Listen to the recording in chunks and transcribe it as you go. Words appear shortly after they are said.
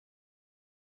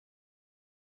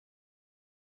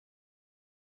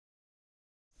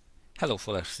Hello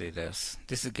Forex traders,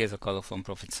 this is Geza Color from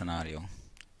Profit Scenario.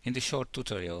 In this short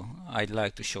tutorial, I'd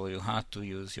like to show you how to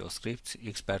use your scripts,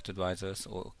 expert advisors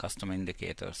or custom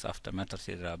indicators after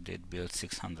MetaTrader update build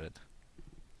 600.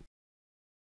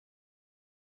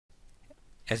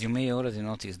 As you may already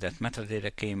notice that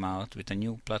MetaTrader came out with a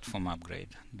new platform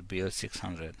upgrade, the build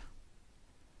 600.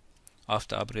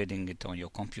 After upgrading it on your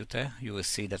computer, you will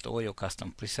see that all your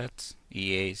custom presets,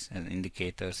 EAs and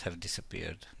indicators have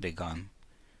disappeared, they're gone.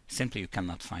 Simply you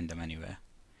cannot find them anywhere.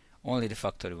 Only the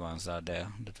factory ones are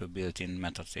there that were built in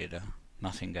MetaTrader,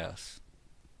 nothing else.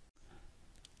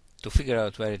 To figure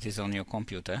out where it is on your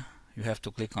computer, you have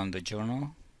to click on the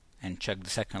journal and check the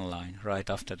second line right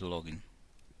after the login.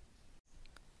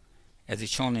 As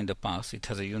it's shown in the past, it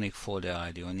has a unique folder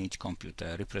ID on each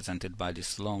computer represented by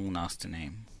this long nasty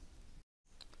name.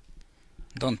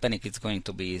 Don't panic, it's going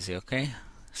to be easy, okay?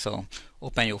 So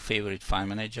open your favorite file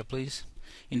manager please.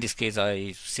 In this case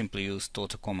I simply use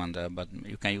Total Commander, but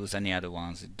you can use any other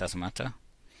ones, it doesn't matter.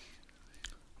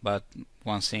 But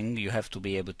one thing, you have to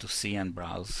be able to see and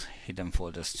browse hidden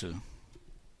folders too.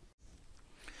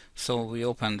 So we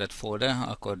open that folder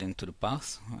according to the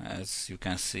path, as you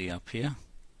can see up here.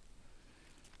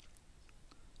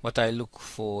 What I look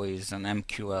for is an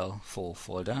MQL4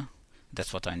 folder,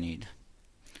 that's what I need.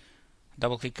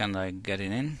 Double click and I get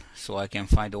it in, so I can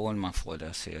find all my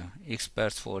folders here.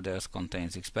 Experts folders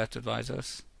contains expert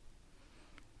advisors.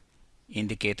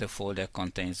 Indicator folder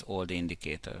contains all the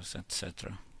indicators,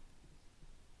 etc.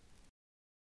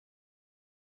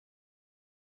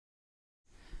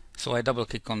 So I double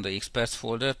click on the experts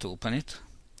folder to open it.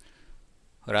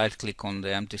 Right click on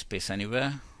the empty space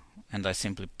anywhere and I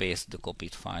simply paste the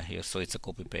copied file here, so it's a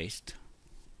copy paste.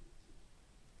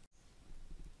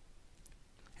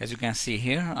 As you can see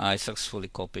here, I successfully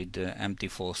copied the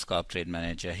MT4 Scalp Trade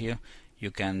Manager here.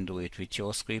 You can do it with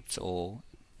your scripts or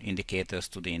indicators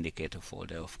to the indicator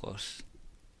folder, of course.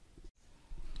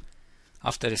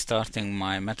 After restarting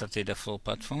my MetaTrader Flow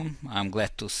platform, I'm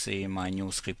glad to see my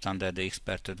new script under the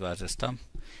Expert Advisors tab.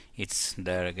 It's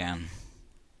there again.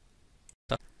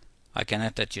 I can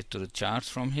attach it to the charts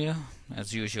from here.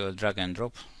 As usual, drag and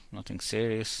drop, nothing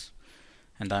serious,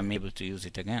 and I'm able to use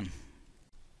it again.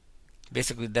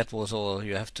 Basically that was all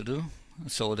you have to do.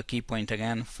 So the key point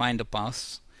again, find the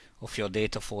path of your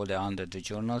data folder under the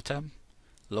journal tab,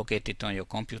 locate it on your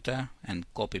computer and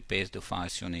copy paste the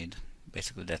files you need.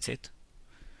 Basically that's it.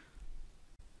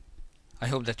 I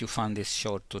hope that you found this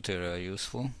short tutorial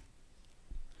useful,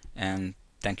 and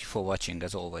thank you for watching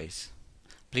as always.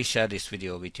 Please share this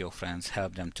video with your friends,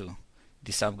 help them too.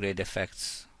 This upgrade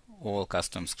affects all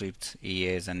custom scripts,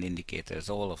 EAs and indicators,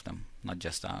 all of them, not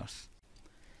just ours.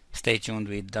 Stay tuned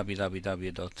with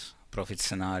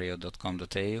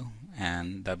www.profitscenario.com.au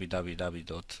and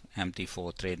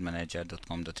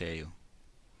www.mt4trademanager.com.au.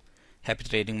 Happy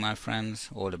trading my friends,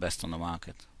 all the best on the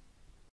market.